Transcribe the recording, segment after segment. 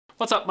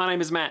What's up? My name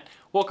is Matt.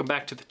 Welcome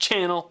back to the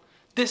channel.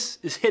 This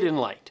is Hidden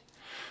Light.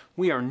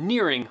 We are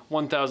nearing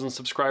 1,000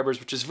 subscribers,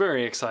 which is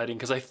very exciting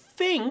because I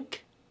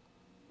think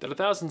that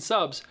 1,000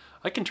 subs,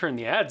 I can turn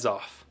the ads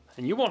off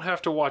and you won't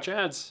have to watch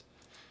ads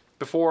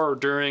before or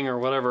during or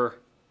whatever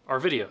our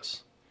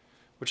videos,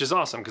 which is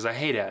awesome because I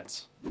hate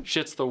ads.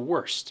 Shit's the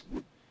worst.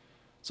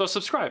 So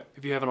subscribe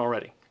if you haven't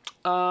already.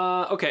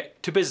 Okay,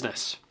 to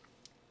business.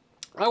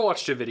 I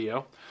watched a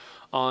video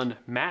on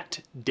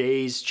Matt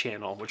Day's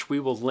channel, which we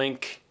will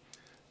link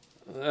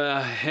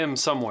him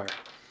somewhere,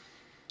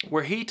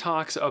 where he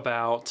talks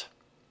about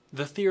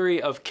the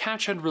theory of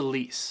catch and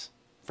release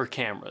for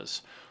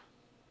cameras,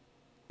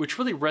 which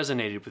really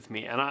resonated with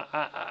me. And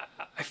I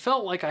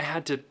felt like I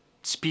had to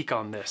speak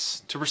on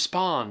this, to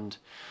respond,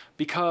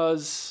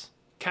 because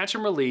catch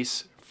and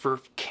release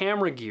for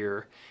camera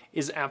gear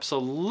is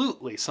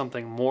absolutely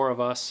something more of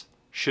us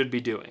should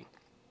be doing.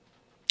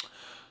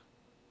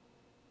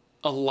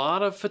 A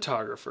lot of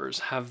photographers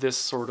have this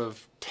sort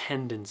of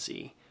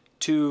tendency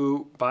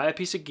to buy a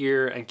piece of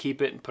gear and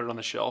keep it and put it on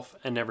the shelf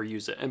and never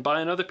use it, and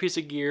buy another piece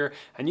of gear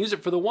and use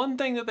it for the one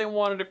thing that they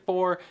wanted it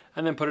for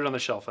and then put it on the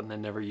shelf and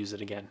then never use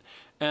it again.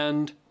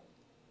 And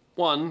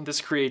one,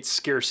 this creates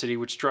scarcity,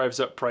 which drives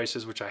up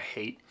prices, which I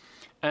hate.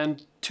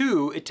 And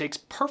two, it takes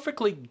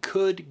perfectly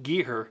good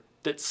gear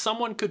that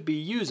someone could be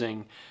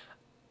using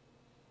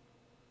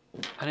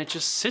and it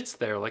just sits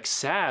there like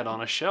sad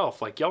on a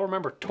shelf. Like, y'all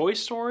remember Toy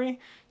Story?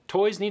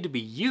 Toys need to be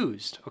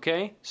used,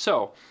 okay?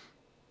 So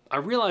I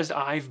realized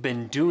I've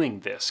been doing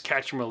this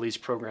catch and release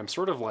program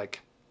sort of like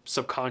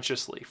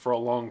subconsciously for a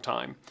long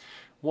time.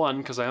 One,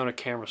 because I own a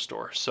camera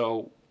store,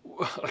 so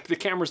like the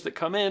cameras that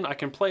come in I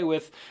can play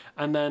with,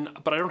 and then,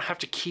 but I don't have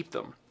to keep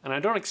them, and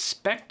I don't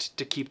expect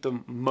to keep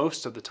them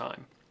most of the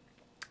time.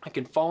 I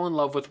can fall in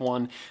love with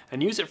one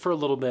and use it for a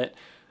little bit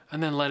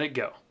and then let it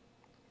go.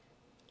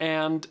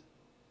 And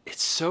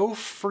it's so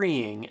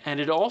freeing, and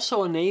it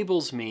also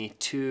enables me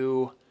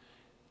to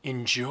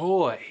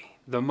enjoy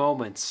the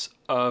moments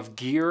of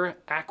gear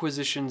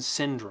acquisition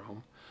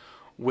syndrome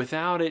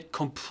without it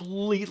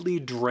completely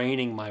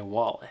draining my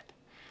wallet.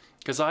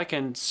 Because I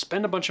can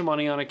spend a bunch of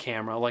money on a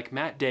camera, like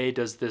Matt Day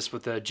does this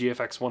with the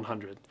GFX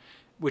 100,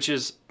 which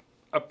is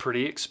a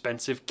pretty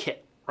expensive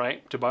kit,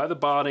 right? To buy the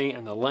body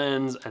and the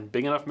lens and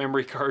big enough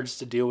memory cards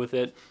to deal with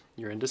it,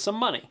 you're into some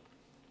money.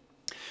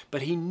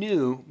 But he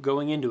knew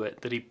going into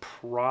it that he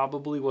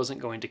probably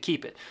wasn't going to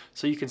keep it.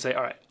 So you can say,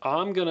 all right,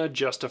 I'm gonna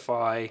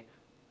justify,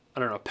 I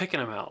don't know, picking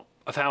them out,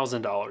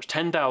 $1,000,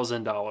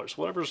 $10,000,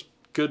 whatever's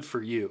good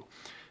for you,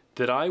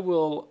 that I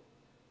will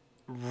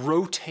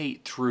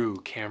rotate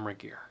through camera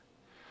gear.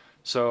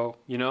 So,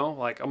 you know,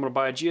 like I'm gonna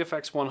buy a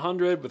GFX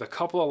 100 with a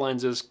couple of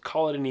lenses,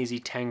 call it an easy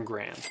 10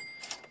 grand.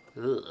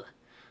 Ugh.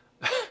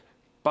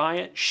 Buy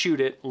it, shoot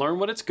it, learn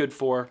what it's good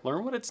for,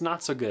 learn what it's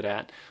not so good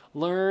at,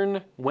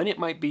 learn when it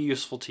might be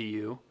useful to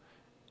you,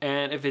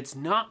 and if it's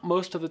not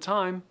most of the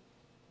time,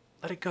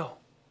 let it go.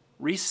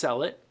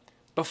 Resell it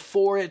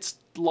before it's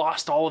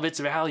lost all of its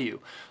value.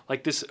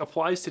 Like, this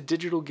applies to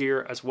digital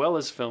gear as well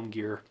as film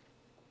gear,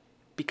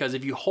 because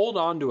if you hold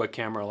on to a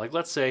camera, like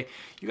let's say,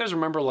 you guys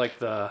remember like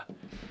the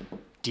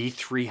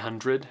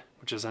D300,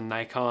 which is a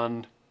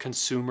Nikon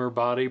consumer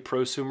body,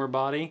 prosumer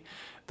body?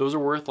 Those are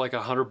worth like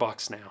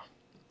 $100 now.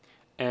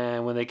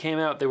 And when they came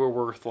out, they were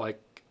worth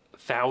like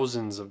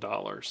thousands of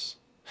dollars.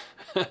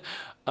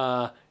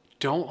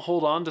 Don't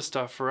hold on to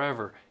stuff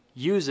forever.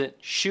 Use it,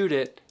 shoot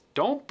it,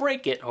 don't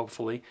break it,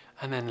 hopefully,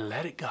 and then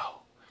let it go.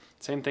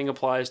 Same thing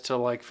applies to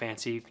like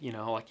fancy, you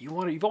know, like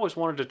you've always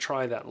wanted to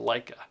try that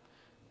Leica.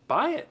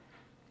 Buy it,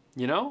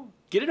 you know,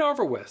 get it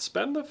over with.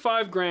 Spend the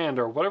 $5 grand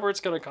or whatever it's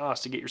gonna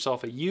cost to get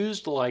yourself a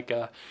used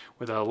Leica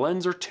with a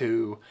lens or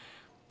two.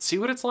 See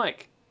what it's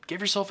like.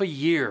 Give yourself a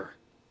year,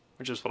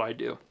 which is what I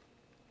do.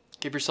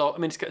 Give yourself, I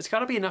mean, it's got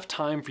to be enough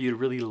time for you to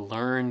really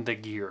learn the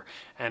gear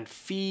and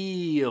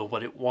feel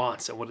what it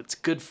wants and what it's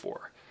good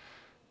for.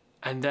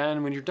 And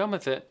then when you're done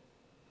with it,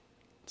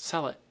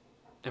 sell it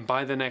and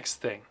buy the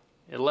next thing.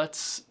 It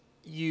lets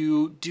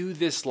you do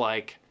this,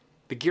 like,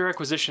 the gear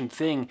acquisition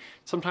thing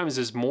sometimes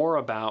is more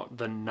about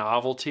the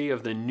novelty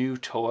of the new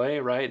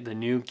toy, right? The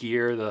new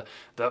gear, the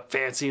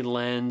fancy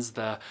lens,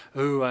 the,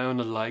 ooh, I own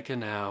a Leica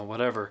now,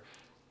 whatever.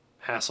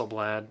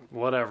 Hasselblad,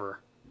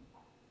 whatever.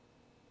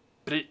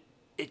 But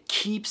it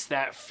keeps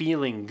that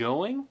feeling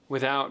going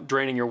without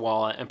draining your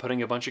wallet and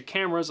putting a bunch of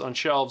cameras on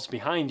shelves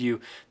behind you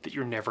that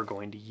you're never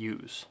going to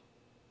use.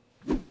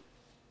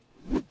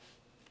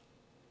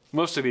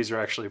 Most of these are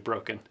actually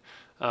broken.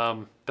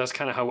 That's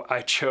kind of how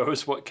I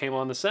chose what came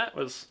on the set,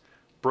 was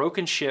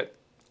broken shit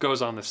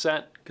goes on the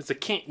set because I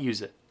can't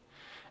use it.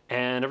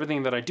 And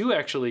everything that I do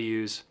actually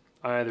use,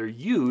 I either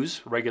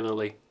use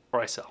regularly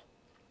or I sell.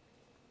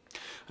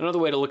 Another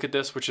way to look at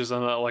this, which is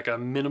like a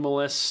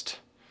minimalist,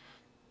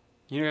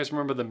 you guys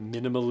remember the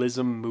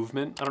minimalism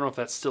movement? I don't know if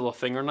that's still a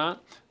thing or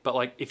not, but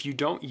like if you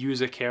don't use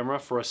a camera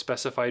for a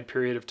specified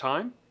period of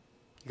time,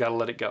 you gotta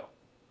let it go.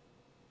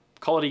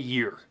 Call it a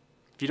year.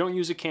 If you don't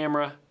use a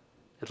camera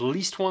at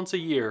least once a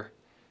year,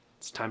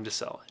 it's time to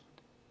sell it.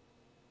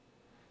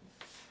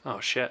 Oh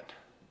shit.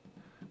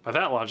 By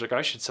that logic,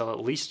 I should sell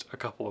at least a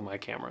couple of my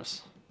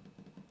cameras.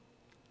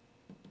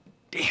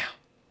 Damn.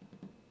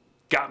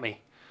 Got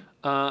me.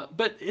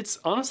 But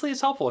honestly,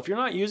 it's helpful. If you're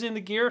not using the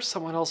gear,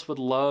 someone else would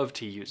love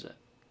to use it.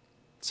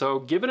 So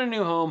give it a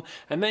new home,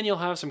 and then you'll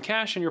have some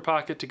cash in your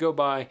pocket to go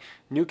buy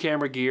new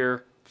camera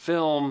gear,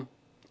 film,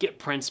 get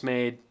prints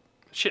made,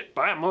 shit,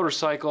 buy a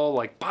motorcycle,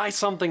 like buy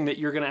something that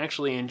you're gonna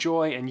actually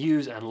enjoy and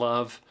use and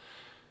love,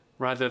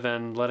 rather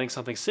than letting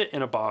something sit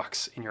in a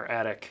box in your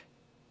attic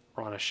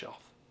or on a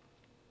shelf.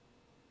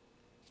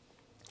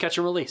 Catch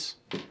and release.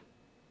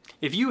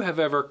 If you have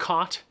ever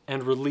caught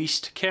and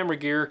released camera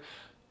gear,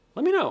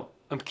 let me know.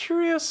 I'm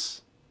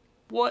curious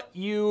what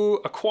you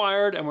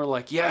acquired and were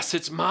like, yes,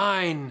 it's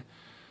mine.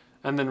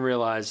 And then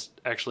realized,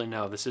 actually,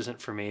 no, this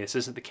isn't for me. This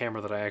isn't the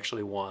camera that I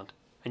actually want.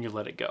 And you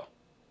let it go.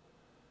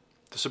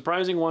 The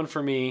surprising one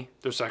for me,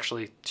 there's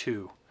actually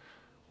two.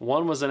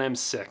 One was an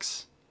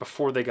M6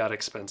 before they got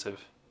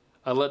expensive.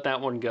 I let that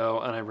one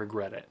go and I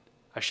regret it.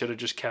 I should have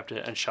just kept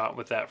it and shot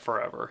with that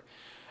forever.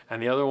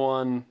 And the other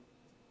one,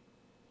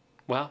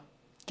 well,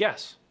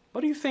 guess.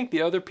 What do you think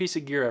the other piece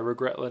of gear I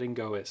regret letting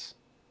go is?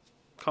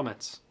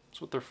 Comments. That's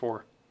what they're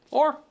for.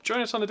 Or join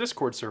us on the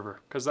Discord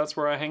server, because that's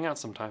where I hang out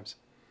sometimes.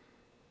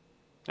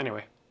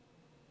 Anyway,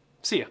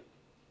 see ya.